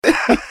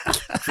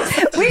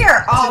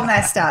all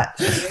messed up.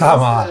 I'm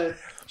high.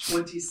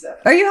 27.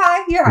 Are you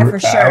high? You're high for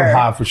sure. I'm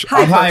high for sure.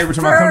 I'm high every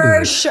time I come to For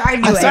this. sure. I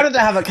knew I it. started to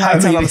have a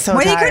cocktail. I'm so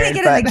When he tired. couldn't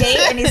get in the gate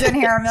and he's in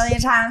here a million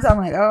times, I'm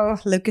like, oh,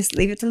 Lucas,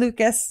 leave it to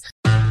Lucas.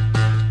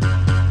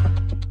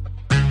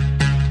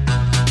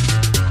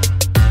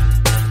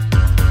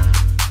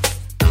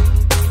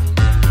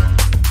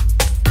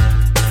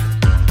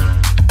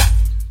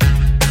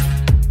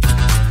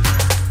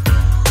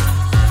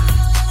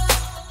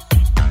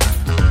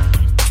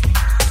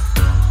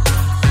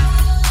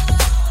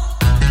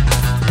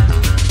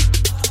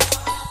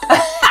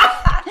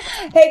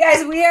 Hey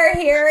guys, we are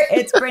here.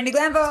 It's Brandy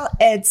Glanville.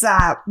 It's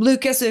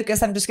Lucas.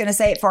 I'm just going to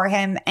say it for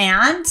him.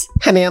 And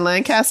Honey Ann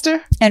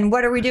Lancaster. And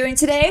what are we doing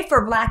today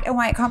for Black and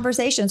White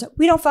Conversations?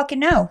 We don't fucking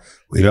know.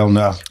 We don't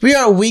know. We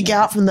are a week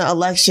out from the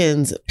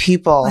elections,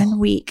 people. 1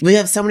 week. We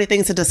have so many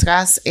things to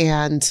discuss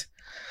and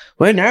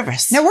we're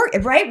nervous. No,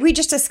 we're right. We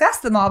just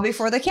discussed them all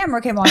before the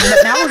camera came on,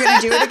 but now we're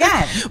going to do it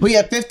again. We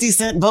have 50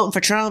 Cent voting for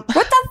Trump.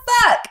 What the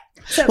fuck?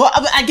 So, Well,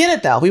 I get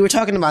it though. We were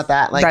talking about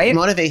that, like Right.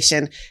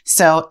 motivation.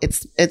 So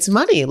it's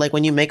money. Like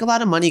when you make a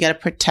lot of money, you got to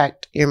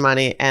protect your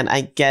money. And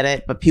I get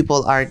it, but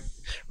people are,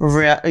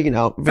 raging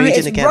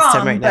it's against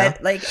wrong, him right now.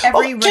 but like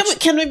every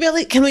Can we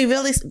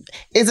really?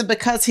 Is it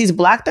because he's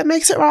black that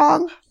makes it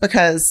wrong?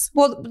 Because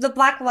Well, the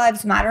Black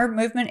Lives Matter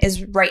movement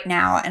is right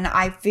now. And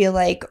I feel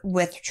like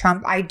with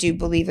Trump, I do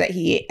believe that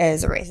he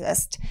is a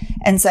racist.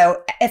 And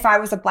so if I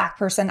was a black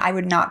person, I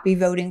would not be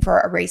voting for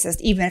a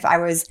racist, even if I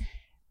was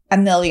a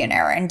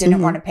millionaire and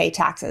didn't want to pay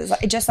taxes.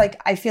 It just like,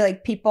 I feel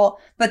like people,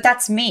 but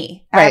that's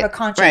me. I have a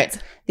conscience.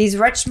 right. These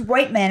rich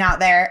white men out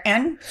there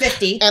and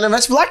 50. and a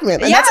rich black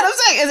man. And Yeah. that's what I'm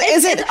saying.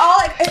 Is it? It's all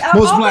like, it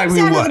Most all black comes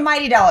men down to what? the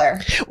mighty dollar.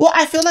 Well,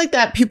 I feel like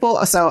that people,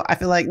 so I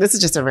feel like this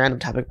is just a random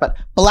topic, but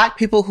black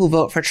people who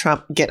vote for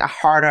Trump get a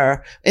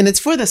harder, and it's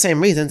for the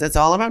same reasons, it's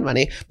all around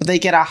money, but they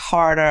get a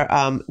harder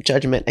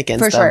judgment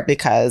against For them sure.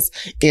 because,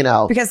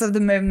 Because of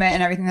the movement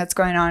and everything that's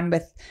going on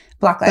with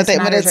Black Lives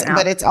Matter.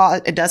 but it's all,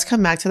 it does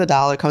come back to the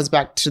dollar, it comes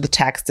back to the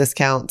tax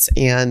discounts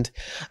and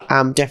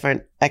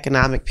different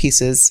economic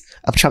pieces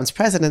of Trump's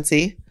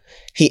presidency.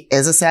 He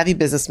is a savvy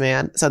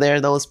businessman, so there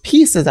are those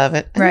pieces of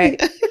it.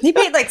 Right. He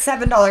paid like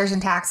 $7 in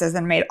taxes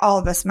and made all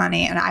of this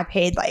money. And I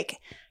paid like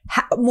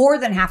more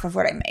than half of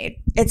what I made.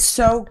 It's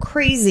so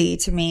crazy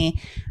to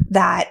me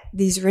that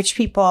these rich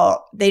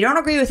people, they don't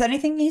agree with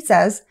anything he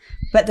says,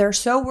 but they're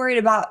so worried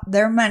about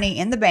their money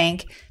in the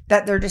bank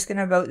that they're just going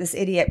to vote this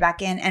idiot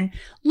back in. And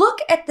look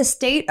at the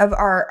state of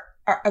our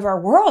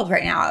world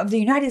right now, of the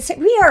United States.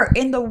 We are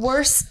in the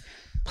worst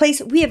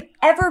place we have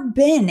ever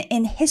been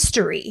in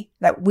history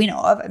that we know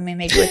of. I mean,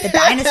 maybe with the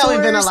dinosaurs,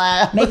 We've been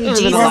alive. maybe We've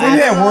been Jesus.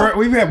 alive.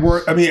 We've had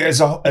work. I mean, as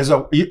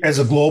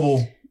a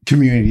global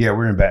community, yeah,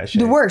 we're in bad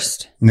shape. The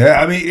worst. Yeah,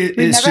 I mean, We've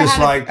it's never just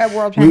had like a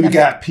world we've pandemic.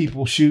 got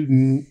people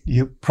shooting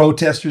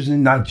protesters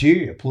in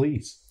Nigeria,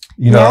 police.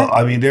 You know, Yeah.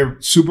 I mean, they're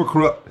super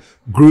corrupt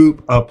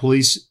group of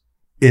police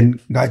in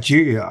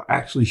Nigeria are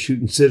actually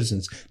shooting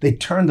citizens. They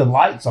turn the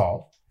lights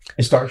off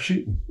and start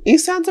shooting. You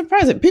sound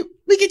surprised.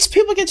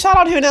 People get shot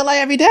out here in LA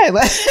every day.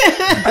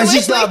 It's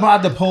just not by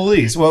the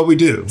police. Well, we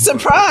do.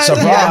 Surprise!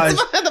 Surprise.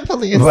 Yeah, the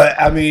police. But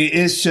I mean,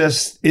 it's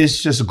just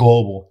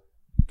global.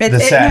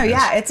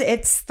 It's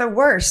it's the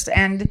worst.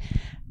 And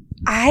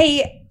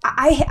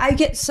I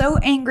get so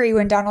angry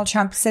when Donald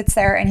Trump sits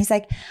there and he's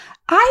like,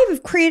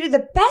 I've created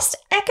the best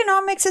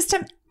economic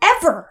system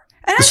ever.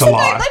 And It's I'm a sitting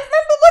there, lie. like,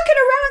 remember looking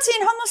around,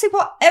 seeing homeless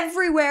people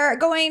everywhere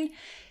going,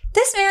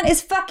 this man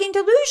is fucking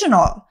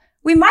delusional.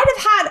 We might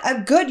have had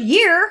a good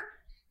year,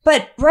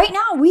 but right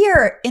now we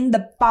are in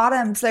the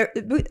bottoms.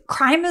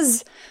 Crime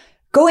is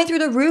going through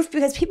the roof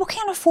because people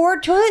can't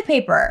afford toilet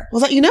paper. Well,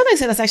 they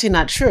said that's actually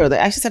not true. They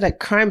actually said that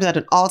crime is at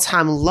an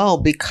all-time low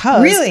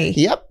because Really?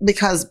 Yep,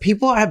 because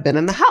people have been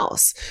in the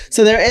house.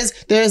 So there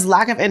is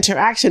lack of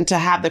interaction to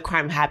have the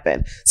crime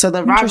happen. So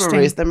the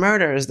robberies, the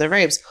murders, the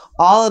rapes,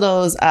 all of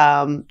those,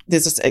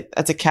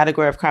 that's a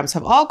category of crimes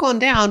have all gone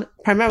down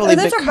primarily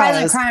Those because are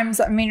violent crimes.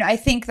 I mean, I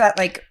think that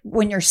like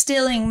when you're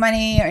stealing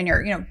money and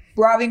you're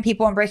robbing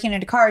people and breaking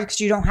into cars because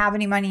you don't have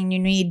any money and you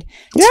need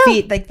to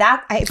feed like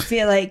that, I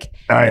feel like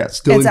Oh yeah,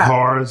 stealing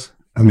cars.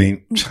 I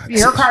mean,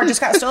 your car just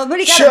got stolen, but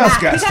he got Just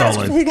it back. got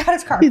stolen. He got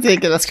his car. he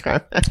did get us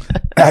crime.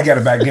 I got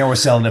it back there. We're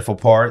selling it for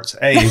parts.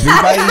 Hey, if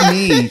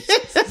anybody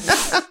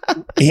needs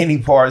any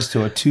parts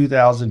to a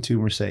 2002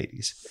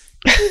 Mercedes,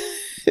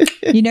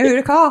 You know who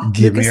to call.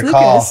 Give me Lucas a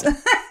call.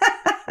 Lucas.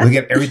 we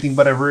get everything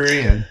but a rear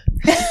end.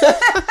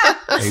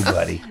 Hey,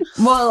 buddy.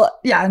 Well,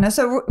 yeah, no.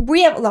 So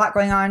we have a lot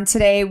going on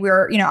today.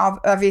 We're,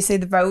 obviously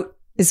the vote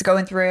is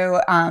going through.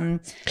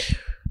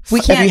 We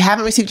If can't. you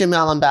haven't received your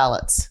mail-in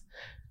ballots,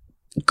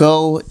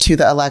 go to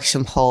the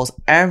election polls.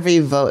 Every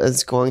vote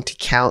is going to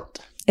count.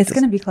 It's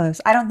going to be close.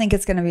 I don't think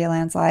it's going to be a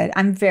landslide.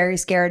 I'm very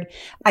scared.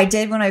 I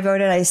did when I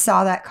voted. I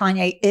saw that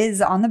Kanye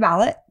is on the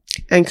ballot.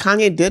 And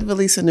Kanye did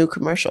release a new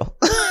commercial.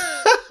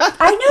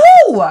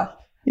 I know.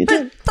 He But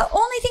did. the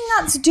only thing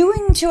that's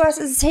doing to us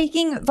is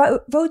taking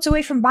votes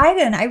away from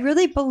Biden. I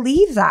really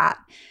believe that.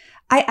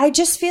 I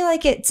just feel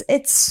like it's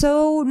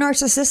so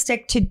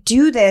narcissistic to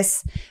do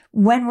this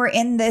when we're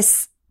in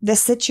this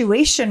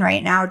situation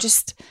right now.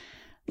 Just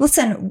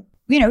listen,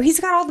 he's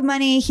got all the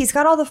money, he's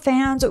got all the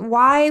fans.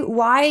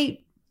 Why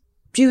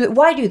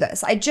do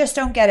this? I just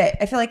don't get it.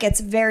 I feel like it's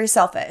very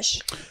selfish.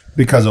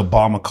 Because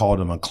Obama called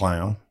him a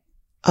clown.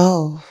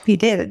 Oh, he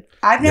did.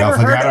 I've never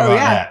heard about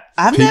that.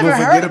 I've People never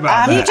forget heard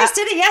about that. He just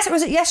did it. Yes,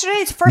 was it yesterday?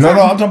 It's the first No, time.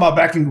 I'm talking about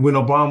back when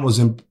Obama was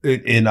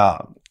in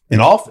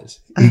office.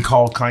 He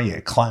called Kanye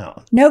a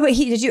clown. No, but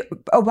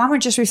Obama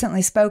just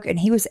recently spoke and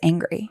he was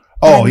angry.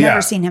 Oh, I've yeah.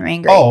 never seen him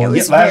angry. Oh, It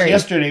was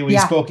yesterday when he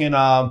spoke in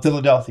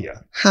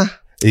Philadelphia. Huh.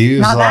 He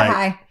was not like, that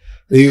high.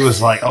 he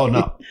was like, oh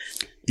no.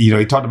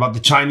 He talked about the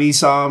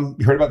Chinese, you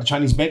heard about the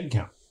Chinese bank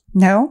account?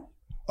 No.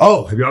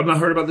 Oh, have y'all not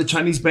heard about the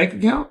Chinese bank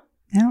account?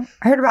 No.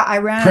 I heard about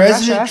Iran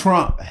President and Russia.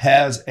 Trump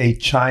has a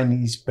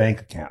Chinese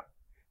bank account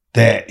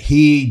that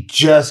he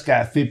just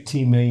got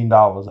 $15 million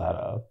out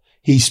of.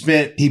 He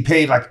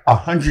paid like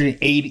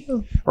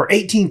 $180 or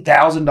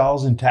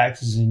 $18,000 in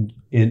taxes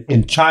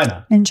in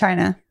China. In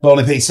China. But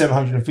only paid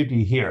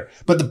 $750 here.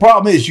 But the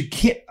problem is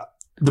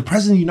the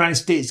president of the United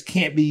States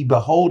can't be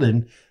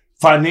beholden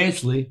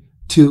financially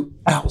to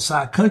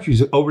outside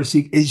countries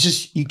overseas. It's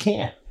just, you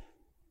can't.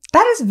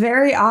 That is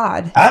very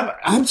odd.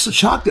 I'm so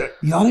shocked that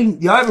y'all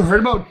ever heard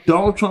about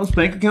Donald Trump's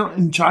bank account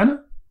in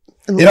China?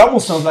 It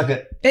almost sounds like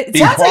It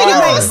sounds like it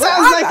might.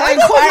 Sounds like I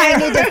the think we might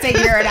Inquirer. need to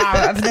figure it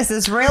out if this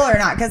is real or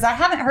not, because I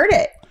haven't heard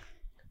it.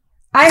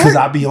 because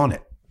I'll be on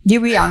it. You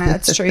be on it.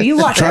 That's true. You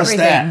watch Trust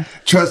everything.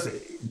 that. Trust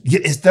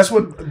it. That's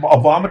what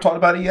Obama talked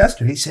about it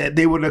yesterday. He said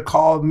they would have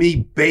called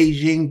me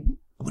Beijing.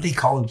 What do he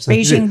call himself?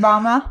 Beijing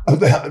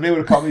Obama. They would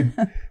have called me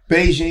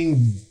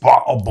Beijing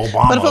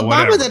Obama. But if or Obama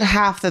whatever. did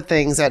half the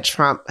things that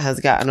Trump has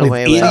gotten If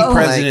away any with,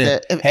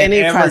 president if had any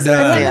ever president,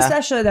 done- For him Yeah.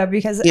 especially though,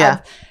 because of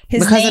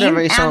his Because of name the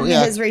racial- and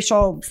yeah. his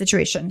racial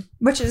situation,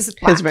 which is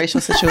black. his racial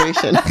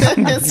situation.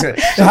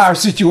 Our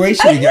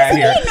situation you got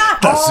here. Isn't he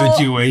not The all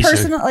situation.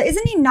 personally?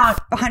 Isn't he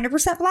not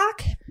 100%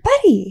 black,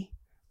 buddy?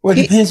 Well,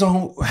 it depends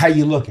on how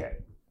you look at it.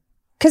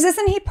 Because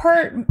isn't he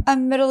part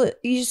Middle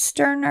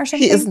Eastern or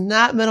something? He is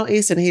not Middle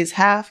Eastern. He's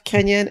half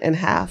Kenyan and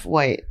half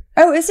white.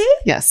 Oh, is he?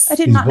 Yes. I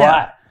did He's not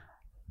black.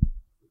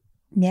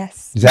 know.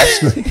 Yes. He's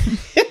actually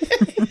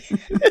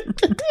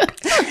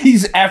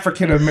he's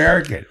African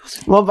American.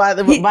 Well, by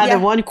the Yeah.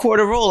 1/4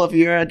 rule, if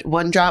you're at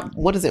one drop,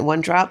 what is it?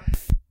 One drop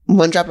of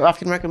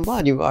African American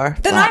blood, you are.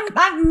 Then black.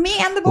 I'm me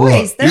and the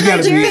boys. Look, They're you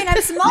gotta be- Nigerian. I'm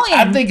Somalian.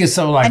 I think it's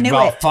something I like knew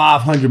about it.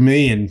 500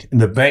 million in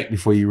the bank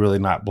before you're really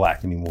not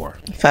black anymore.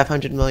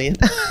 500 million.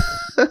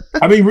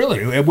 I mean, really,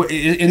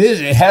 it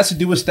is. It has to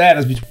do with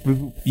status.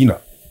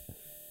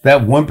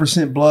 That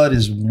 1% blood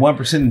is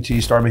 1% until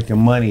you start making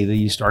money. Then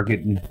you start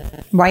getting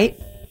white.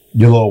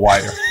 you're a little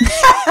whiter.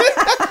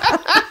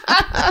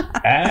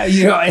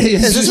 It's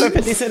Is this just- where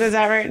 50 Cent is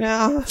at right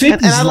now? 50's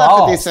and I love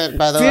law. 50 Cent,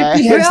 by the 50 way.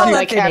 has There's all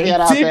like love a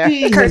caveat out 50 there.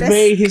 has Curtis.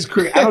 made his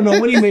career. I don't know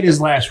when he made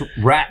his last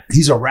rap.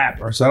 He's a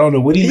rapper, so I don't know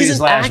when he made He's his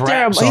an last actor.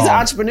 rap song. He's an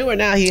entrepreneur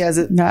now. He has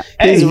it. No.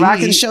 Hey, He's he-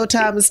 rocking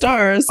Showtime and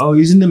Stars. Oh,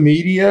 he's in the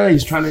media.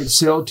 He's trying to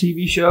sell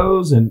TV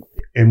shows, and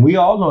we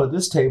all know at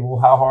this table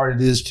how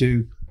hard it is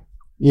to,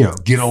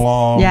 get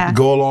along, Yeah.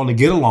 go along to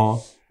get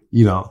along.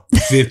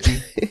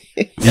 50.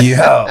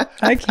 Yeah.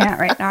 I can't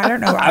right now. I don't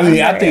know. Why I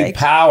mean, I'm I very, think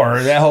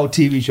Power, that whole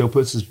TV show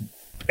puts us,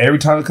 every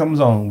time it comes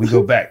on, we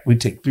go back. We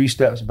take 3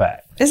 steps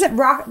back. Is it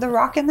The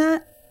Rock in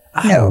that?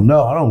 I don't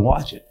know. I don't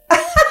watch it.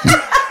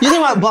 You're talking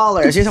about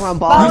Ballers. You're talking about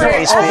Ballers.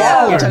 Ballers. on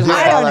HBO. Oh, You're talking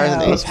I about don't Ballers on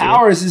know. HBO.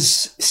 Power is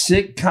this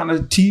sick kind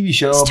of TV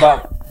show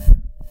about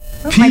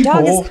Oh, my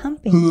dog people is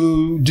humping.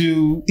 who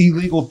do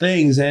illegal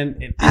things. And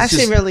it's I actually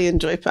just, really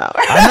enjoy Power.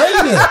 I know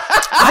you did.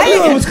 I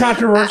knew it was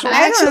controversial.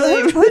 I don't know.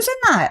 Actually- Who's in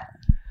that?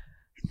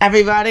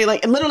 Everybody,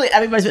 literally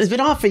everybody. It's been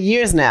on for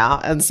years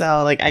now, and so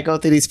I go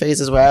through these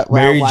phases where I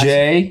Mary watch.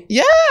 J.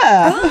 Yeah,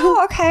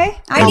 Oh, okay.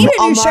 I need a new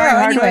Omari show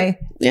Hardwick. anyway.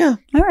 yeah.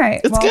 All right.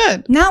 It's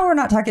good. Now we're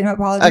not talking about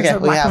politics Okay, or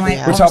we black have- and we white.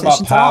 have. We're talking about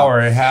conversations at all. power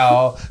and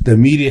how the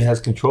media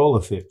has control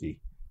of 50.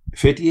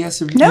 50 has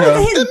to, No,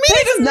 his The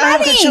media does not have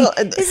money. control.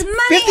 His money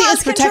 50 has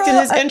is protecting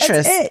control. his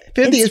interests. That's it.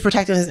 50 It's- is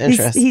protecting his he's,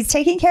 interests. he's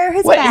taking care of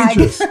his What bag.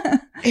 interest?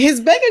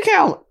 His bank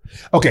account.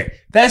 Okay,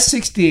 that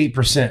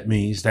 68%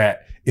 means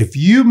that if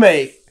you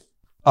make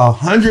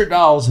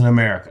 $100 in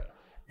America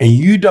and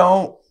you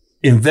don't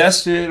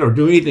invest it or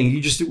do anything,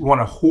 you just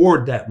want to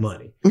hoard that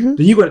money, Mhm.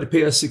 then you're going to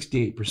pay us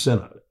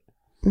 68% of it.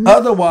 Mhm.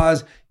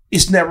 Otherwise,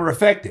 it's never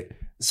affected.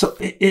 So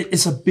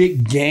it's a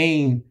big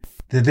game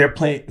that they're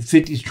playing.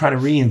 50's trying to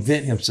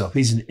reinvent himself.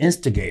 He's an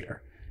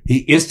instigator. He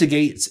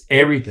instigates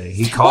everything.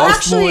 He calls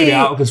Floyd actually-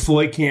 out because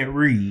Floyd can't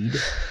read.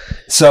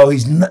 So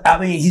he's not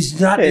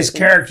this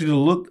character to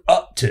look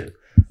up to.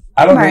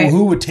 I don't Right. know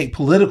who would take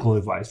political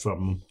advice from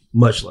him,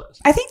 much less.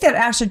 I think that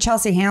actually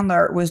Chelsea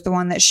Handler was the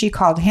one that she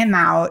called him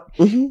out,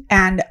 Mhm.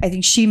 and I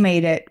think she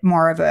made it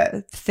more of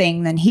a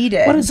thing than he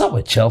did. What is up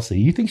with Chelsea?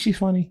 You think she's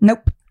funny?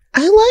 Nope.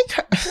 I like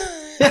her.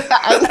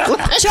 I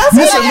like Chelsea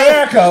Miss and I-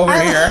 America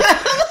over here.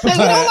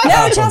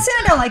 No, Chelsea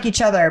and I don't like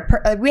each other.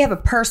 We have a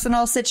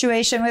personal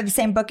situation. We have the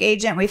same book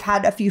agent. We've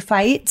had a few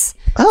fights.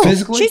 Oh,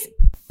 Physically?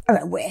 Oh,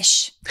 I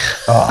wish.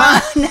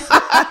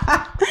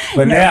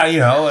 But now, you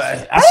know,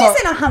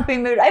 He's in a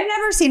humping mood. I've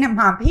never seen him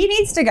hump. He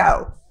needs to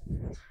go.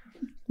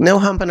 No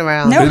humping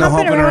around. No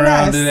humping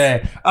around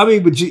today. I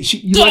mean, but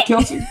you like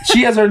Kelsey?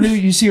 She has her new.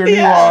 You see her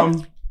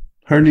new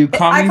her new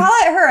comedy. I call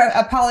it her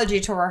apology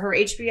tour, her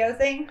HBO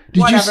thing.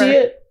 Did you see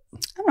it?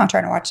 I'm not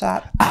trying to watch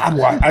that.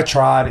 I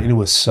tried, and it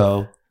was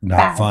so not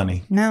Bad.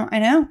 funny. No, I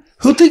know.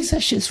 Who thinks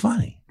that shit's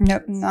funny?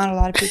 Nope, not a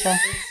lot of people.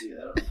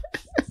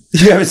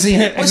 You haven't seen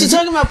it? Well, she's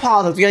talking about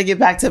politics. We got to get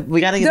back to the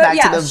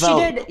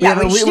vote.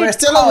 We're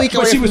still a week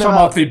away. She was talking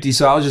about 50,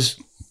 so I was just.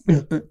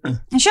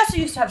 And she also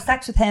used to have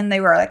sex with him. They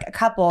were like a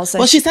couple.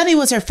 So she said he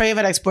was her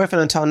favorite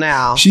ex-boyfriend until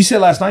now. She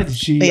said last night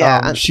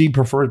that she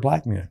prefers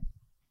black men,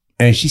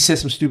 and she said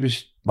some stupid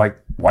like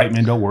white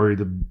men don't worry,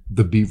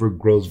 the beaver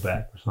grows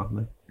back or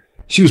something.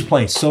 She was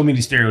playing so many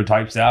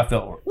stereotypes that I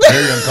felt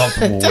very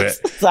uncomfortable with.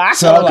 So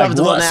I'm like,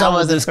 what? Some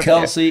of this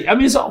Kelsey. I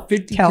mean, it's all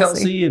 50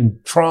 Kelsey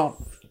and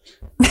Trump.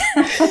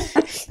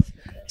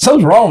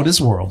 Something's wrong with this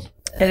world.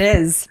 It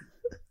is.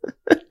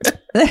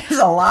 There's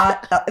a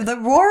lot. The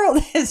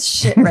world is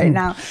shit right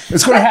now.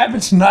 It's going to happen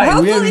tonight.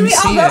 Hopefully we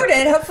all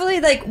voted. Hopefully,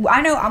 like,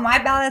 I know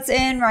my ballot's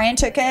in. Ryan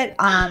took it.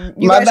 My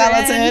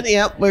ballot's in.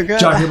 Yep, we're good.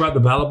 Did y'all hear about the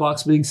ballot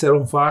box being set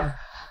on fire?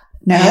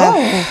 No.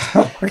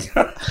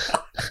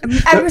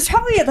 I was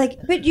probably like,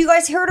 but you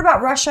guys heard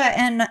about Russia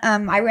and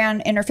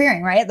Iran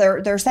interfering, right?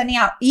 They're sending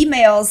out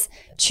emails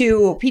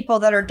to people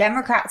that are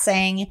Democrats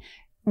saying,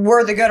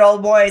 we're the good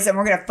old boys and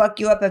we're going to fuck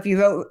you up if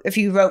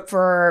you vote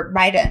for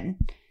Biden.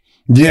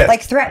 Yeah,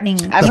 like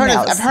threatening. I've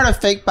heard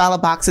of fake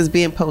ballot boxes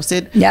being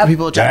posted. Yeah,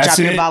 people drop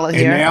your ballot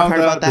here. And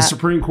now the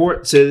Supreme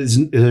Court says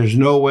there's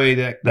no way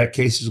that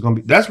case is going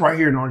to be. That's right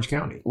here in Orange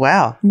County.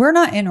 Wow, we're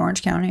not in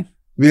Orange County.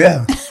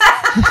 Yeah.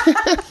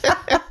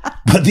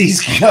 But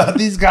these guys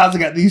have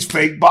got these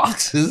fake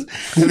boxes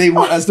and they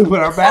want us to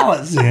put our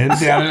ballots in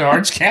down in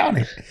Orange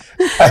County.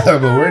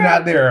 But we're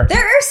not there.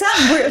 There are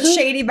some weird,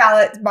 shady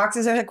ballot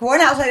boxes. There's like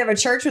one outside of a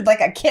church with like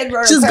a kid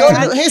wrote just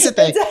go. Here's the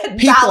thing.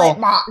 People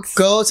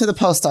go to the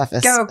post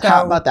office. Go.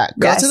 How about that?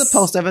 Go to the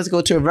post office.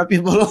 Go to a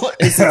reputable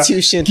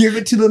institution. Give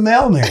it to the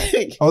mailman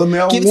or the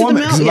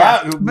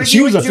mailwoman. But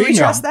she was a female. Do we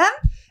trust them?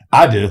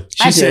 I do.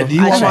 She said, "Do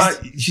you want my?"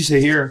 She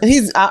said, "Here."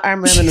 And our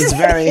mailman is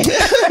very.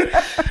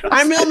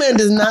 Our mailman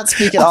does not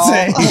speak at all,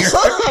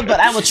 but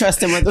I will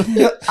trust him with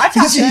them.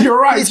 She said,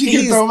 "You're right." She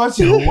can throw my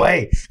shit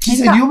away. She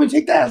said, "You want me to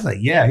take that?" I was like,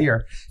 "Yeah,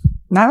 here."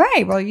 All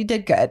right. Well, you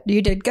did good.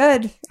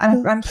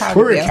 I'm proud of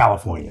you. We're in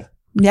California.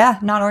 Yeah,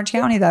 not Orange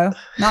County though.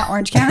 Not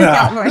Orange County,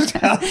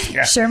 California.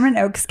 Yeah. Sherman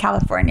Oaks,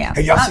 California.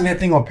 Have y'all seen that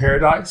thing on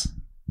Paradise?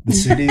 The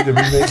city, the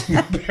remaking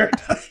of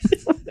Paradise.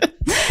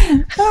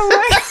 Oh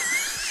my God.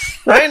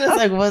 Ryan is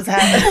like, what's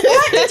happening?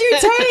 What did you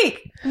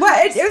take?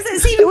 What?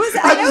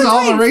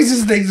 All the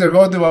racist things that are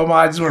going through my mind.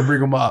 I just want to bring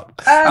them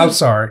up. I'm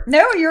sorry.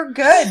 No, you're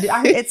good.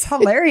 It's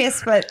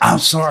hilarious, but I'm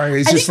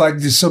sorry. It's just like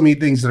there's so many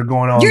things that are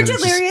going on. You're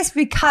delirious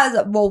because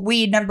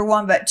weed, number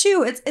one, but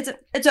two,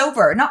 it's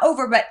over. Not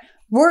over, but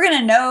we're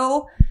gonna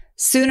know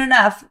soon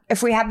enough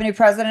if we have a new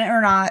president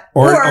or not,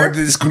 or they're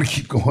just going to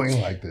keep going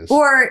like this,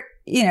 or.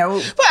 You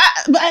know,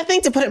 but I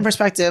think to put it in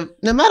perspective,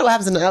 no matter what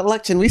happens in an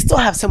election, we still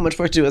have so much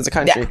work to do as a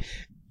country.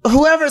 Yeah.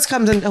 Whoever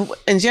comes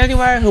in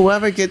January,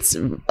 whoever gets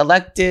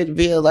elected,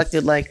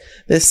 re-elected, like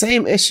the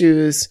same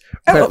issues,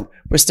 but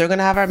we're still going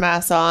to have our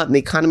masks on. The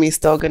economy is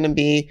still going to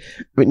be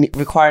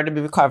required to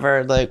be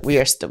recovered. Like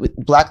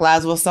Black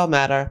lives will still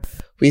matter.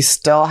 We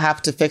still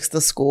have to fix the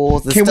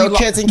schools. There's still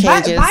kids in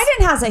cages.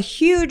 Biden has a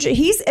huge.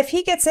 If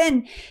he gets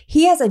in,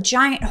 he has a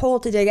giant hole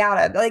to dig out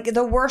of, like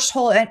the worst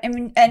hole,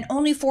 and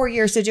only 4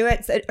 years to do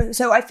it.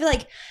 So I feel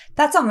like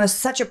that's almost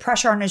such a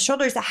pressure on his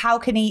shoulders. That how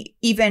can he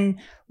even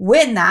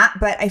win that?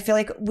 But I feel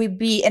like we'd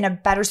be in a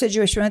better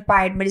situation with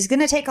Biden. But he's going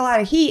to take a lot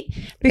of heat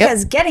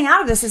because getting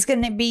out of this is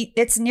going to be.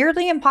 It's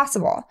nearly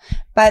impossible.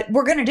 But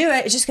we're going to do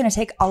it. It's just going to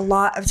take a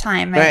lot of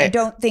time. Right. I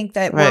don't think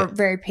that we're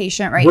very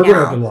patient right now. We're going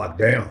to have to lock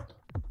down.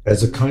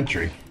 As a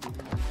country,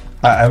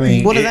 I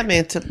mean, what does that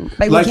mean?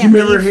 Like you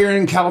remember here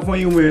in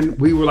California when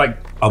we were like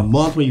a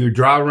month when you were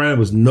driving around, there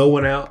was no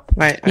one out.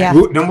 Right. Yeah.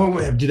 No one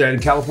would have to do that in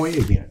California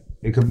again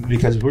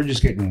because we're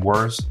just getting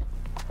worse.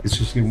 It's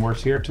just getting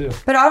worse here too.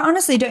 But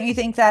honestly, don't you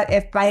think that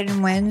if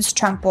Biden wins,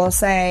 Trump will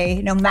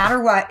say, no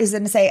matter what, is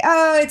going to say,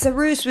 "Oh, it's a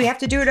ruse. We have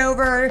to do it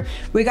over.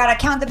 We got to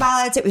count the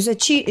ballots. It was a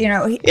cheat." You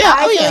know.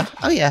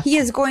 Oh yeah. He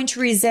is going to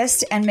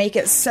resist and make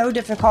it so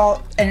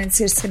difficult, and it's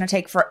just going to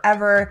take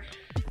forever.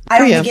 I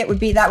don't think it would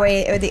be that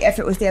way if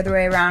it was the other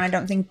way around. I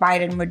don't think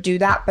Biden would do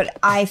that, but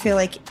I feel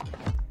like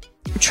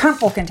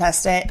Trump will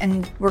contest it,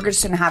 and we're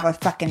just going to have a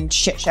fucking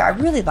shit show. I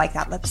really like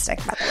that lipstick,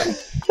 by the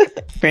way.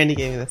 Brandy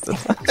gave me this.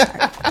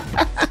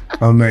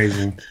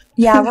 Amazing.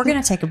 Yeah, we're going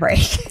to take a break.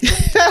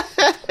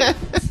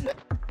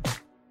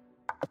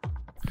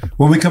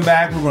 When we come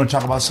back, we're going to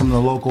talk about some of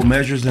the local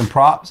measures and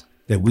props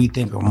that we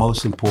think are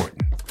most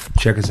important.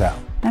 Check us out.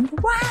 Number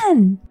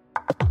one.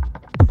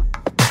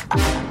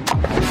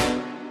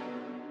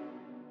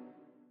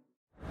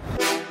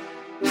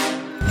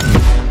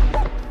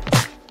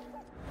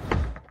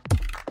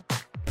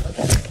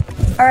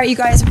 All right, you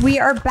guys, we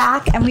are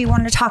back and we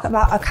want to talk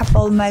about a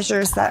couple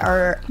measures that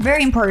are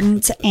very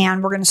important.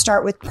 And we're going to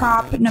start with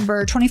prop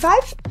number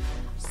 25?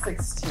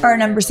 16. Or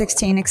number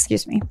 16,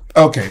 excuse me.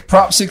 Okay,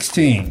 Prop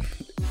 16.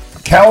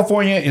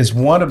 California is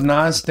one of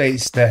 9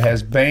 states that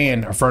has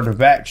banned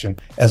affirmative action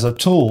as a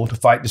tool to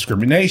fight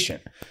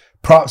discrimination.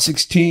 Prop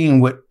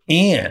 16 would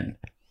end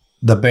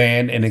the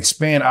ban and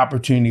expand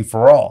opportunity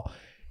for all.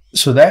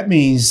 So that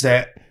means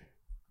that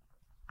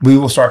we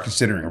will start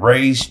considering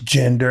race,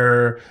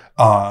 gender,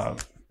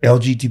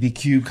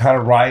 LGBTQ kind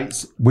of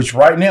rights, which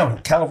right now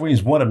California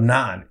is one of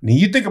 9. Now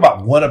you think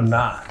about one of 9.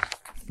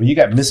 Well, you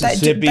got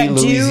Mississippi,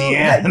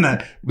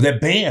 Louisiana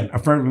that ban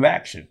affirmative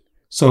action.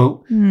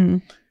 So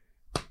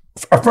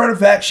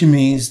affirmative action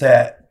means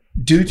that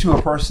due to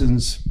a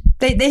person's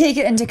They take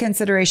it into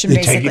consideration, they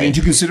basically. take it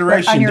into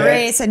consideration on your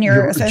race and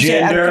your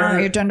gender,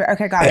 your gender.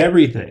 Okay, got it.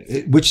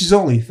 everything, which is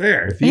only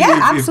fair. If you,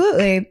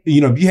 Absolutely.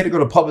 If you had to go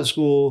to public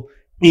school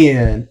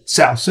in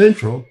South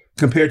Central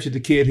compared to the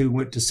kid who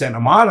went to Santa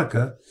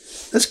Monica,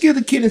 let's give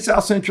the kid in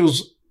South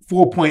Central's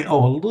 4.0 a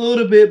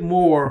little bit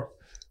more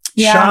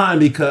shine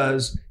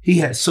because he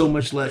had so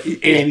much less,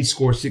 and he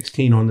scored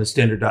 16 on the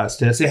standardized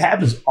test. It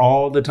happens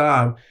all the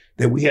time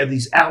that we have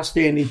these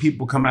outstanding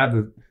people come out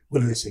of,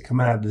 come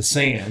out of the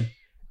sand.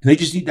 And they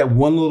just need that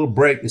one little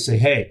break to say,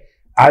 hey,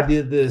 I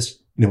did this.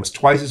 It was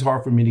twice as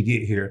hard for me to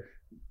get here.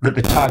 Let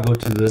the tie go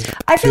to the.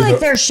 I feel like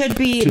there should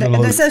be the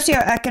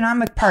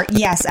socioeconomic part.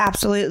 Yes,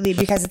 absolutely,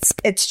 because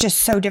it's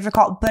just so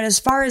difficult. But as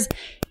far as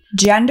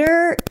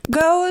gender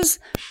goes,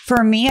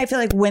 for me, I feel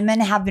like women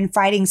have been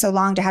fighting so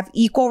long to have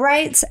equal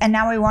rights, and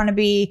now we want to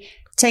be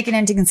taken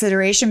into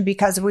consideration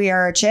because we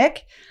are a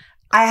chick.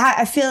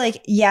 I feel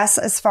like, yes,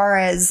 as far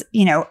as,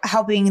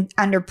 helping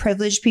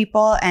underprivileged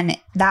people and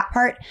that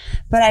part,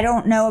 but I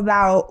don't know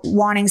about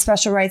wanting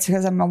special rights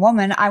because I'm a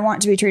woman. I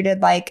want to be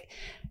treated like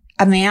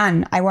a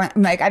man.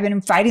 I've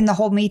been fighting the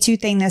whole Me Too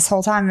thing this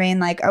whole time, being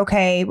like,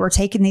 okay, we're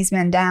taking these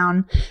men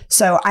down.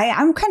 So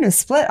I'm kind of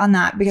split on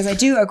that because I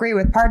do agree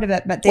with part of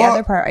it, but the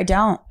other part I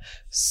don't.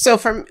 So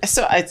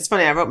it's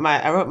funny. I wrote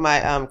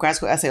my grad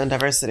school essay on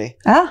diversity,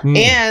 but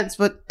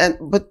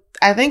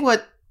I think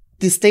what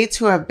the states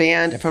who have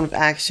banned affirmative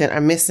action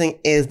are missing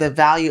is the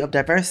value of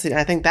diversity. And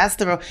I think that's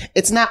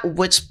it's not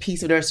which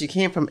piece of diversity you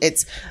came from.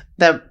 It's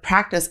the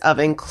practice of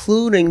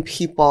including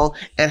people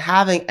and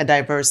having a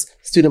diverse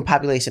student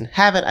population,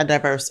 having a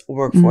diverse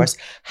workforce,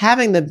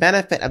 having the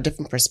benefit of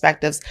different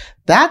perspectives.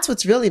 That's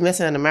what's really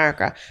missing in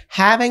America.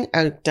 Having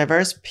a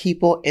diverse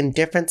people in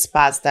different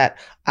spots that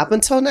up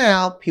until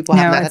now, people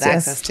have not had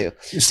access to.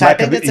 So I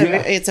think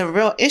it's a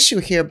real issue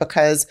here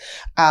because,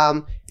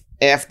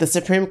 if the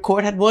Supreme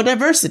Court had more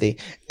diversity,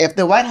 if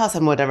the White House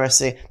had more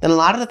diversity, then a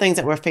lot of the things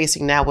that we're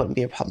facing now wouldn't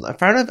be a problem.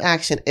 Affirmative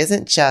action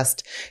isn't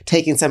just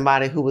taking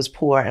somebody who was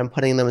poor and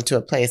putting them into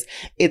a place.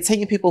 It's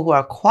taking people who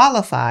are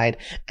qualified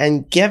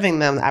and giving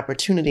them the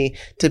opportunity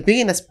to be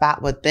in a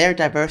spot where their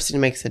diversity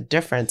makes a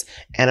difference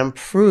and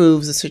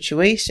improves the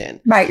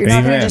situation. Right. You're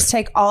not going to just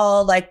take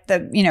all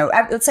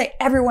let's say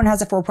everyone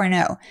has a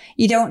 4.0.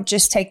 You don't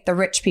just take the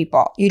rich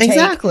people. You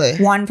take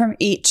one from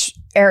each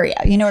area.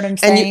 You know what I'm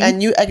saying?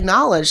 And you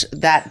acknowledge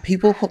that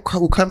people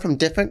who come from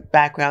different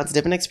backgrounds,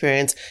 different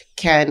experience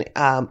can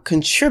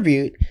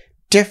contribute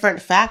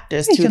different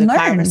factors to the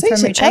conversation.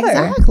 From each other.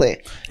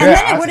 Exactly. And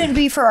then it wouldn't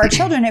be for our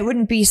children. It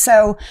wouldn't be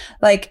so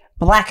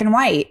black and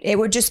white. It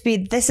would just be,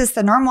 this is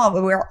the normal,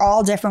 but we're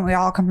all different. We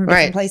all come from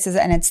different places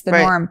and it's the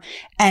norm.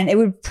 And it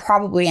would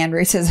probably end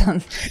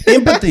racism.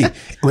 Empathy.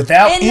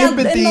 Without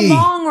empathy. In the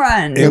long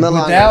run.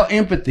 Without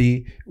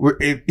empathy,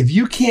 if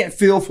you can't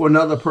feel for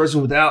another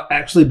person without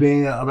actually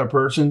being that other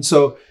person.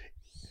 So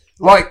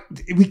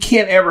we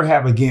can't ever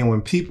have again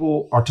when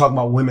people are talking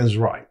about women's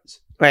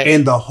rights. Right.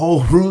 And the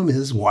whole room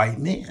is white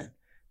men.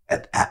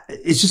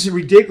 It's just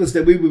ridiculous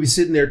that we would be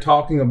sitting there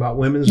talking about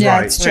women's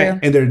rights. It's true.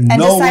 And there's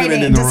no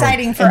women in the room.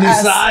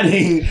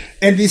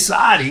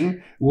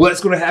 Deciding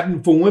what's going to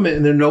happen for women,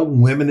 and there are no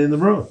women in the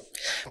room.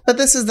 But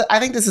this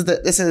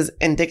is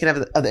indicative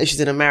of the issues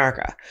in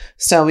America.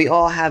 So we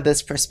all have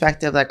this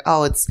perspective like,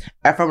 oh, it's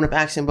affirmative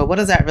action, but what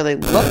does that really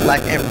look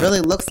like? It really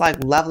looks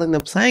like leveling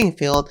the playing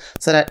field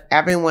so that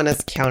everyone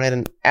is counted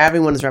and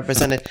everyone is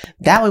represented.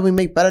 That way we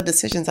make better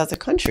decisions as a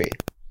country.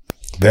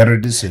 Better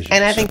decisions.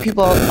 And I think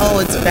people,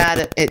 it's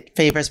bad. It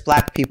favors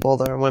black people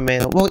or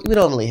women. Well, we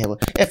don't really have it.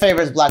 It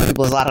favors black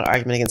people. There's a lot of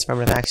argument against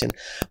affirmative action.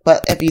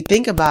 But if you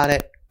think about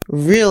it,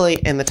 really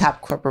in the top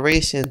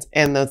corporations,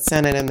 in the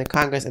Senate and the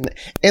Congress, and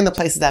in the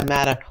places that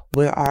matter,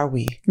 where are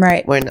we?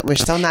 Right. We're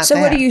still not so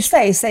there. what do you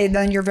say? Say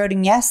then you're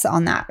voting yes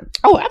on that.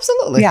 Oh,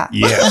 absolutely. Yeah.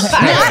 Yes.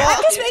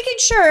 I'm just making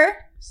sure.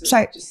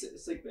 Sorry. Just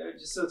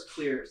so it's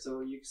clear. So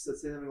you say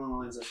something along the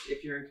lines of,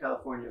 if you're in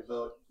California,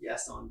 vote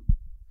yes on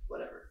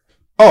whatever.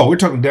 Oh, we're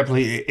talking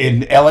definitely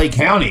in LA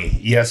County.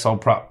 Yes, on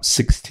Prop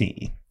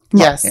 16.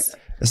 Yes.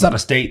 It's not a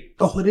state.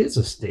 Oh, it is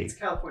a state. It's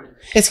California.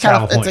 It's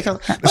California.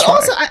 But That's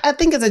also, right. I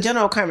think it's a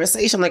general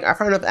conversation. Like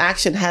affirmative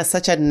action has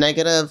such a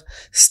negative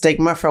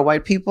stigma for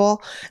white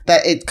people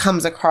that it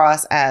comes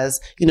across as,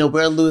 you know,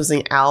 we're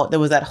losing out. There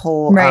was that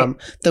whole, Right.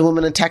 the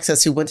woman in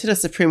Texas who went to the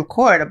Supreme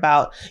Court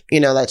about, you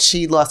know, that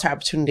she lost her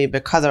opportunity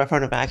because of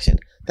affirmative action.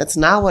 That's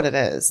not what it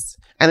is.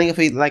 I think if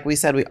we, like we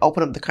said, we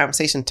open up the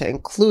conversation to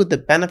include the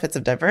benefits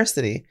of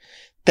diversity,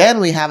 then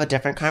we have a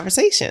different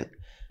conversation.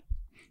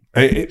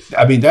 I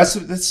mean, that's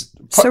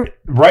So-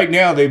 right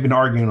now they've been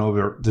arguing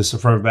over this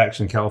affirmative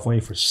action in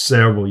California for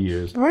several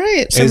years.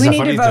 Right. So It's we a need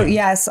to funny vote thing.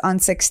 yes on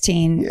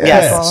 16.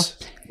 Yes.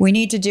 people. We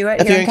need to do it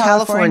If here you're in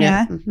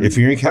California. If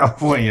you're in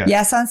California.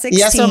 Yes on 16.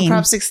 Yes on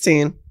Prop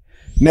 16.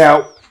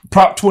 Now,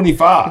 Prop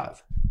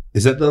 25.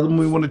 Is that the other one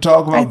we want to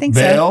talk about? I think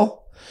so.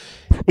 bail?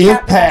 If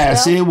Cash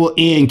passed, bail? it will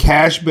end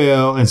cash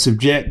bail and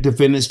subject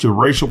defendants to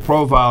racial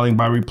profiling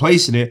by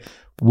replacing it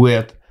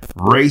with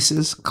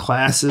races,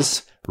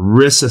 classes,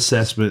 risk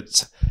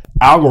assessments,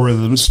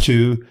 algorithms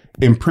to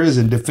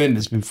imprison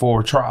defendants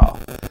before trial.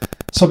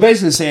 So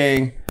basically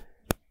saying,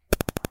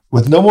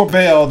 with no more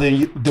bail,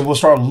 then we'll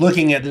start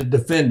looking at the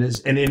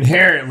defendants, and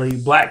inherently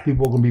black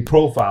people can be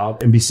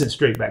profiled and be sent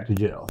straight back to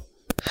jail,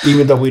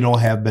 even though we don't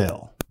have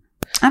bail.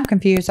 I'm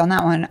confused on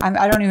that one.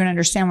 I don't even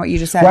understand what you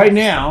just said. Right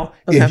now,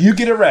 Okay. if you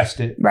get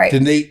arrested, Right.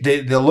 then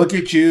they'll look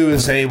at you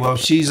and say, well,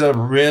 she's a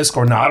risk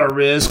or not a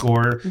risk,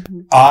 or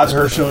odds of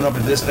her showing up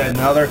at this, that, and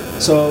the other.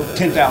 So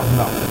 $10,000.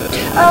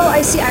 Oh,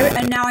 I see.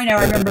 And now I know.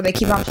 I remember they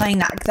keep on playing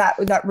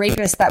that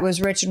rapist that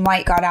was rich and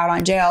white got out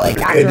on jail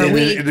like after a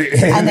week, and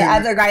the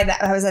other guy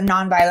that was a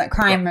nonviolent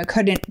crime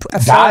couldn't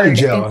afford. Died in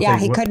jail, I Yeah,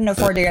 think. he couldn't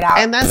afford to get out.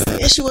 And that's the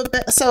issue with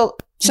bail. So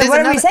So there's what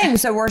are we another- saying?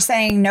 So we're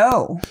saying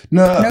no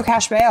No.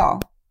 cash bail.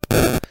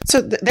 So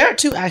there are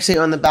two actually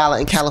on the ballot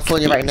in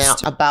California right now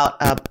about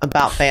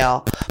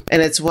bail,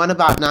 and it's one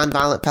about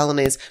nonviolent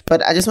felonies.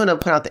 But I just want to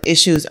point out the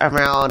issues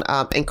around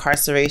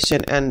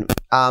incarceration and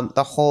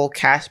the whole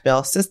cash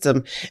bail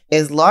system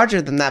is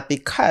larger than that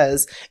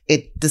because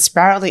it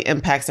disparately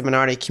impacts the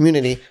minority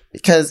community.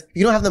 Because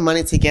you don't have the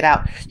money to get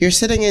out, you're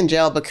sitting in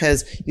jail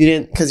because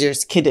your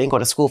kid didn't go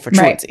to school for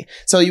Right. truancy.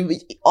 So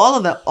all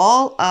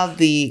of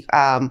the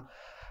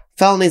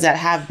felonies that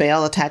have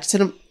bail attached to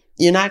them,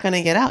 you're not going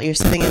to get out. You're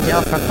sitting in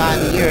jail for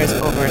 5 years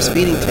over a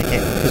speeding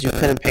ticket because you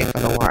couldn't pay for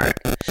the warrant.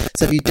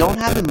 So if you don't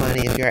have the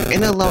money, if you're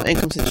in a low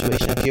income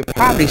situation, if you're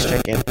poverty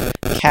stricken,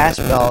 cash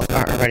bails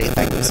are already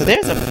effective. So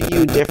there's a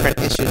few different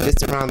issues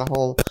just around the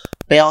whole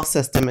bail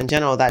system in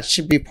general that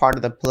should be part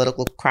of the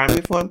political crime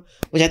reform,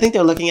 which I think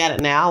they're looking at it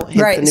now. Hence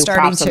Right, the new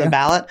starting props on to. the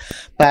ballot.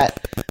 But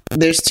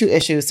there's two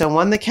issues. So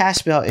one, the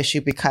cash bail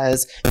issue,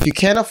 because if you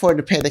can't afford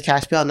to pay the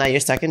cash bail, now you're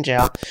stuck in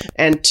jail.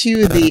 And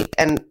two,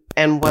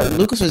 and what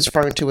Lucas was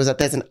referring to was that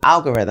there's an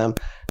algorithm.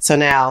 So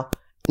now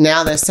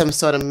there's some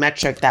sort of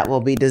metric that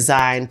will be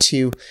designed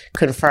to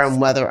confirm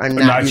whether or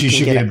not You you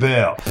should can get get it.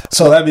 bail.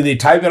 So that means they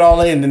type it all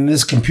in, and then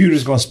this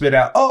computer's going to spit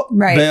out,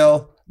 Right.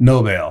 bail,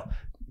 no bail.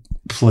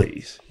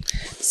 Please.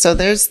 So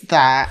there's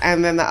that.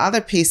 And then the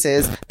other piece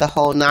is the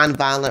whole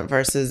nonviolent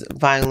versus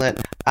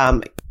violent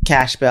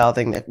cash bail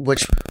thing,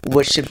 which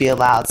should be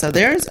allowed. So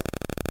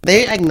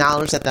they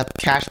acknowledge that the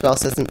cash bail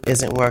system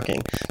isn't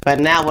working. But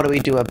now what do we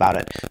do about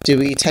it? Do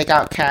we take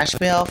out cash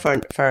bail for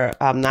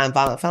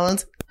nonviolent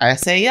felons? I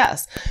say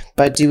yes.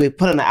 But do we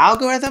put in an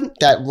algorithm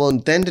that will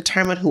then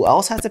determine who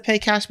else has to pay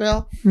cash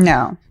bail?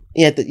 No.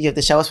 You have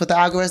to show us what the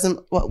algorithm.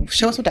 Well,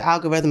 show us what the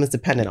algorithm is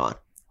dependent on.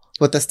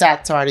 What the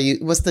stats are to you.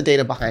 What's the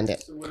data behind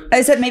it?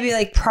 Is it maybe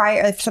like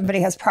prior? If somebody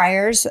has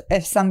priors,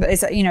 if somebody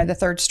is, the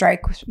third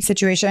strike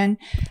situation,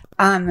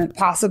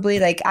 possibly.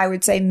 Like I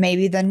would say,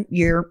 maybe then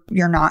you're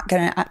not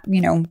gonna,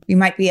 you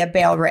might be a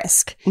bail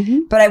risk.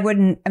 Mm-hmm. But I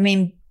wouldn't. I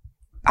mean,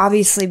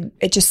 obviously,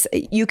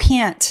 you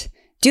can't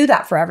do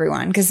that for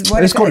everyone because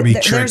what It's if gonna be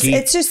there's- tricky.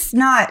 It's just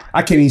not.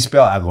 I can't even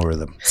spell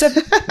algorithm. So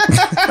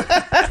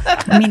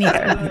me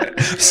neither.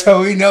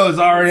 So he knows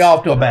already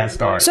off to a bad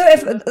start. So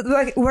if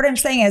like, what I'm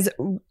saying is,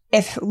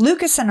 if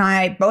Lucas and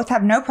I both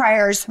have no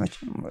priors, which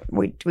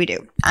we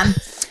do, I'm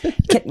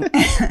kidding.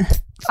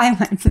 I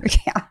went through,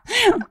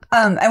 yeah.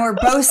 And we're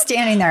both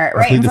standing there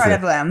right in front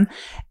of them,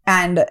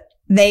 and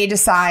they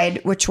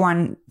decide which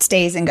one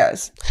stays and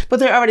goes. But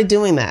they're already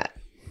doing that.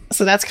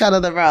 So that's kind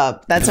of the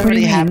rub. That's What do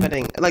already you mean?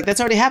 happening. Like that's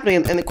already happening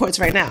in the courts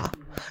right now.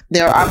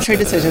 There are arbitrary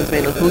decisions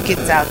made on who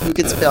gets out, who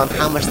gets bail, and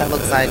how much that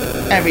looks like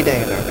every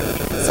day in our country.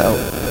 So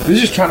They're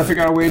just trying to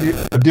figure out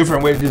a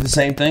different way to do the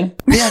same thing.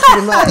 yeah,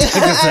 pretty much. It's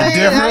a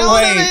different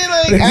way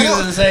to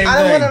do the same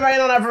I don't want to thing. rain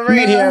on our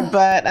parade here,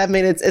 but I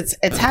mean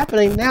it's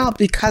happening now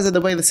because of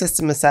the way the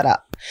system is set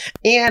up,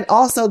 and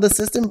also the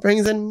system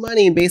brings in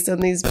money based on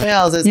these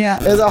bails.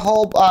 There's a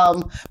whole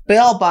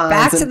bail bonds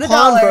Back to and the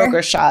dollar.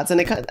 pawnbroker shots, and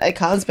it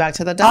comes back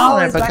to the dollar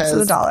Always back to the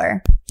because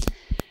dollar.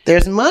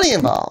 there's money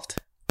involved.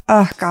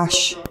 Oh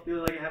gosh. I feel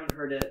like I haven't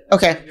heard it.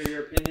 Okay. I want to hear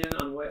your opinion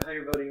on how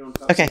you're voting on.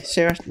 Okay,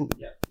 sure.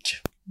 Yeah.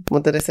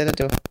 What did I say to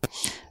do?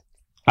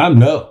 I'm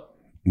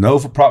no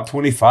for Prop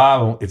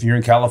 25 if you're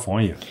in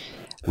California.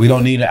 We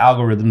don't need an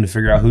algorithm to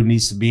figure out who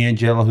needs to be in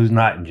jail and who's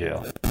not in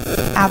jail.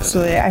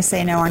 Absolutely. I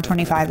say no on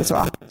 25 as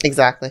well.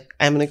 Exactly.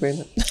 I'm in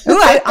agreement. Ooh,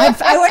 I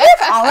wonder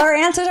if all our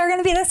answers are going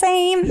to be the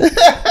same.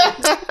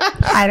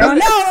 I don't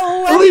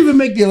know. We'll even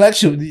make the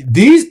election.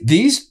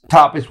 These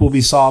topics will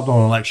be solved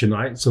on election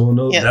night, so we'll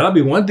know that'll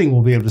be one thing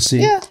we'll be able to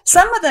see. Yeah.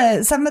 Some of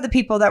the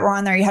people that were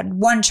on there, you had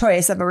one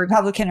choice of a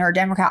Republican or a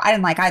Democrat. I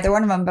didn't like either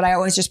one of them, but I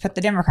always just put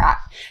the Democrat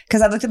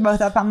because I looked at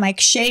both up. I'm like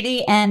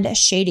shady and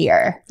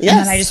shadier, and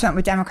then I just went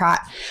with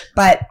Democrat.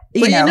 But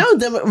you know,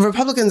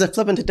 Republicans are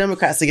flipping to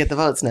Democrats to get the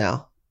votes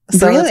now.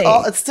 So really?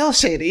 It's still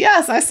shady.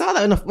 Yes, I saw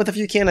that with a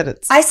few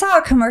candidates. I saw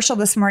a commercial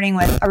this morning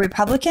with a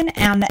Republican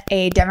and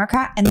a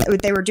Democrat, and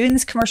they were doing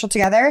this commercial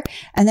together,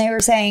 and they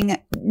were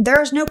saying,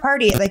 "There's no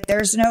party, like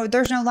there's no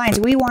lines.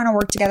 We want to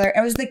work together."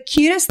 It was the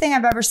cutest thing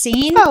I've ever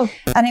seen,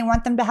 and I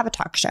want them to have a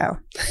talk show.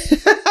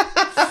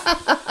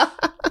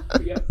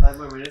 We got 5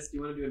 more minutes. Do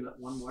you want to do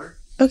one more?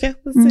 Okay,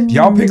 let's see.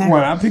 Y'all pick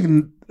one. I'm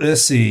picking.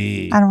 Let's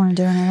see. I don't want to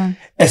do another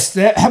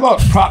one. How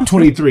about Prop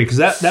 23? Because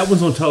that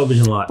one's on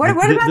television a lot. What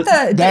about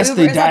the that's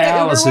Uber, the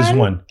dialysis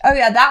one? Oh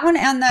yeah, that one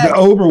and the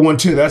Uber one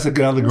too. That's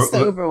another What's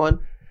the Uber one?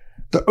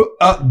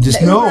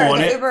 Just no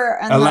on it. Uber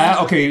and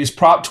okay, it's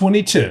Prop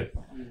 22.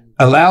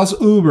 Allows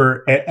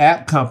Uber and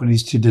app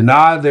companies to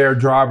deny their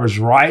drivers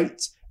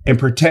rights and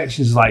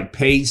protections like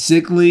paid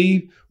sick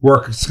leave,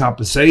 workers'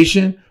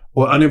 compensation,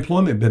 or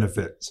unemployment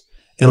benefits.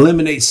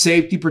 Eliminate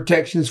safety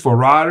protections for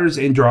riders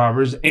and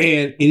drivers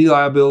and any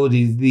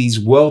liability these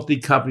wealthy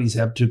companies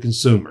have to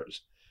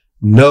consumers.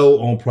 No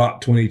on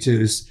Prop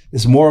 22.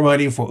 It's more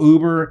money for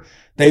Uber.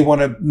 They want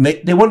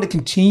to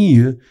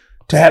continue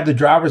to have the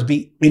drivers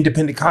be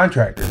independent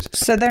contractors.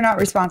 So they're not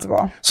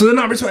responsible. So they're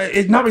not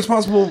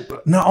responsible.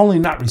 Not only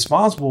not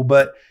responsible,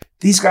 but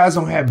these guys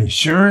don't have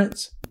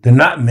insurance. They're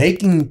not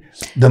making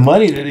the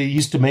money that they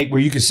used to make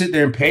where you could sit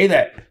there and pay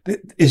that.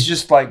 It's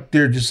just like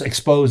they're just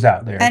exposed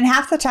out there. And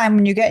half the time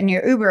when you get in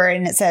your Uber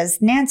and it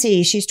says,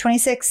 Nancy, she's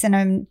 26 in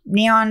a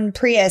neon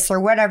Prius or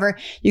whatever,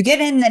 you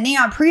get in the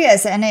neon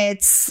Prius and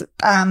it's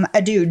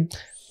a dude.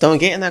 Don't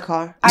get in that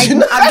car. I'm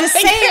just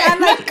saying,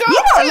 I'm like,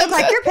 you don't look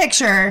like your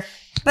picture.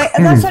 But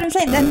that's what I'm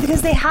saying. Then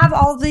because they have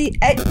all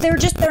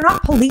they're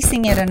not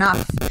policing it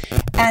enough.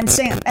 And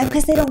saying,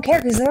 because they don't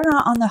care because they're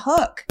not on the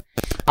hook.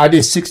 I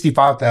did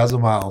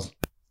 65,000 miles.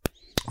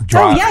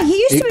 Drive. Oh yeah, you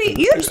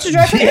used to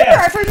drive for Uber.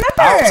 I remember.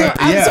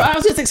 I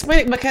was just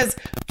explaining because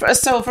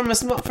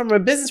from a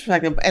business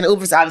perspective, and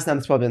Uber's obviously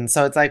not a small business,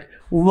 so it's like,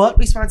 what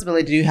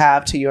responsibility do you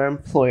have to your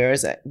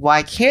employers?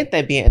 Why can't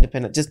they be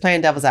independent? Just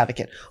playing devil's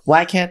advocate.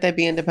 Why can't they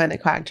be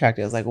independent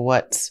contractors? Like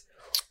what?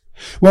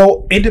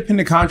 Well,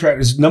 independent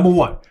contractors, number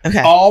one,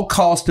 okay. All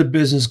cost of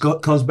business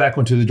comes back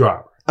onto the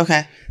driver.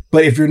 Okay.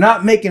 But if you're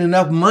not making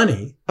enough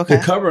money to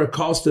cover a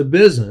cost of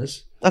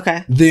business,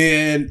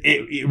 then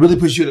it really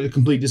puts you at a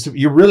complete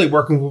disadvantage. You're really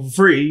working for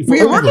free.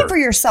 You're working for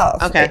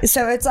yourself. Okay.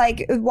 So it's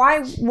like,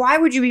 why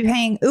would you be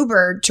paying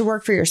Uber to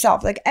work for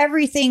yourself? Like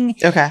everything.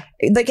 Okay.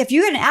 Like if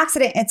you get an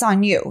accident, it's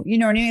on you. You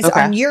know what I mean? It's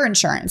on your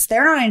insurance.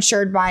 They're not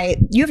insured by,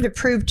 you have to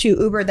prove to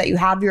Uber that you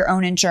have your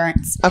own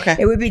insurance. Okay.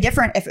 It would be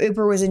different if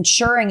Uber was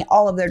insuring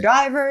all of their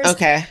drivers.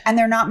 Okay. And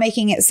they're not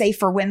making it safe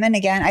for women.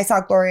 Again, I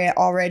saw Gloria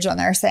Allridge on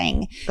there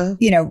saying,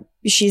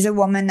 she's a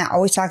woman that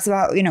always talks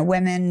about,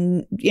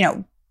 women,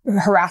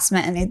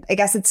 harassment, and I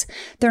guess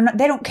they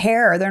don't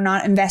care. They're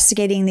not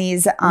investigating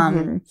these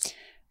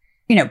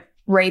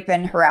rape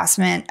and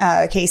harassment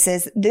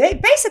cases.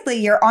 Basically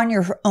you're on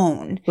your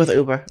own with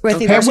Uber.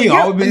 Uber. So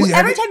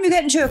every time you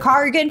get into a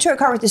car, you get into a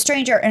car with a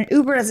stranger, and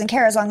Uber doesn't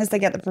care as long as they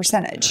get the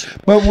percentage.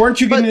 But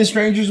weren't you getting in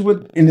strangers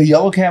in the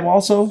yellow cab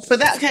also?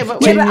 But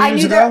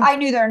I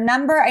knew their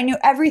number. I knew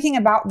everything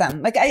about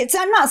them. Like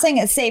I'm not saying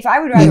it's safe.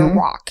 I would rather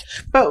walk.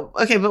 But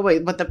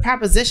the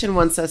proposition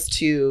wants us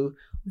to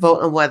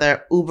vote on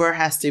whether Uber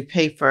has to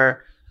pay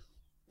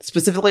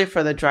specifically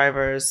for the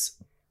driver's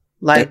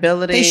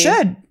liability. They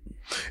should.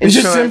 It's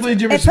just simply a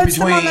difference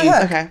between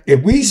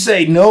if we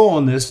say no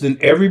on this, then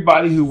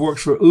everybody who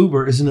works for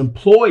Uber is an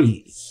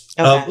employee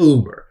of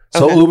Uber.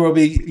 So Uber will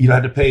be, you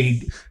have to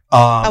pay.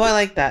 I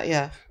like that.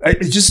 Yeah.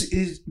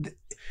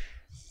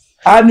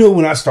 I knew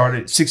when I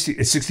started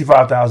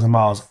 65,000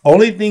 miles,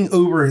 only thing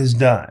Uber has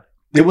done,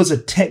 there was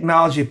a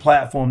technology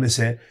platform that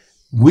said,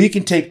 we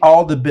can take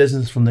all the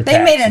business from the taxi.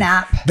 They made an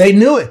app. They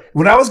knew it.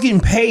 When I was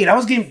getting paid,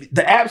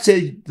 the app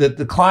said that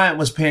the client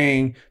was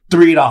paying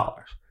 $3.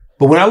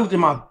 But when I looked at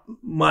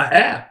my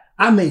app,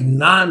 I made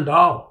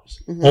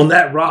 $9 on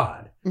that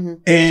ride.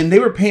 Mm-hmm. And they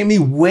were paying me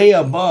way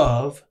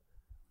above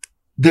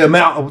the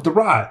amount of the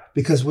ride,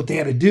 because what they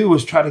had to do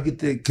was try to get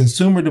the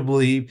consumer to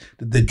believe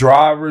that the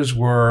drivers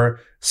were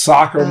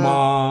soccer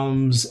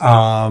moms.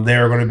 They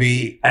were going to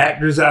be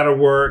actors out of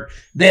work.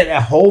 They had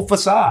a whole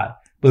facade.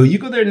 But when you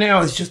go there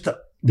now, it's just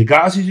the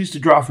guys who used to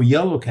drive for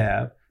Yellow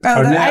Cab.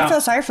 I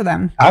feel sorry for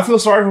them. I feel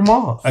sorry for them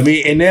all. I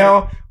mean, and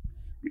now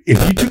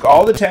if you took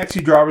all the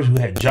taxi drivers who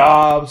had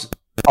jobs,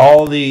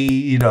 all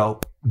the,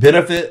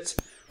 benefits,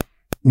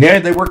 now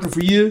they're working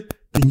for you,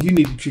 then you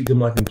need to treat them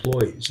like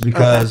employees,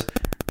 because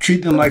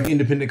treat them like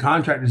independent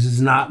contractors is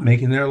not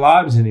making their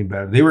lives any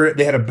better.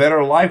 They had a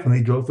better life when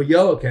they drove for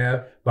Yellow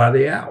Cab by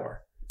the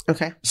hour.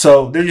 Okay.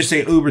 So they're just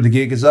saying Uber, the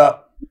gig is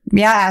up.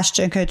 Yeah,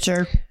 Ashton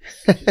Kutcher.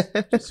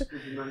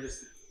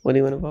 What do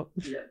you want to vote?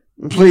 Yeah.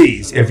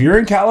 Please, if you're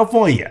in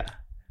California,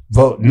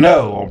 vote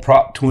no on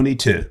Prop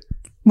 22.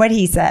 What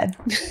he said.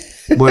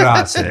 What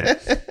I said.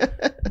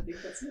 I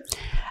think that's it.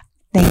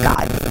 Thank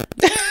God.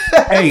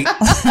 Hey,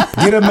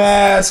 get a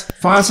mask,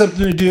 find something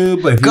to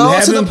do. But if Go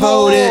you to the haven't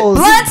voted, polls.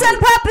 Bloods and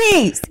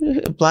puppies.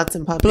 Bloods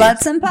and puppies.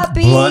 Bloods and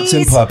puppies. Bloods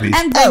and puppies.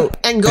 And vote.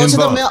 And go And to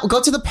the vote. mail.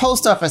 Go to the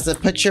post office and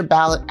put your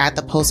ballot at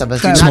the post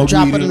office. Do Go. not Smoke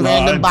drop weed it in in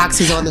random line.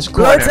 boxes on this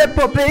Bloods corner. and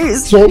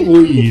puppies. so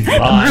please,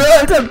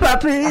 Bloods and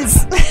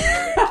puppies.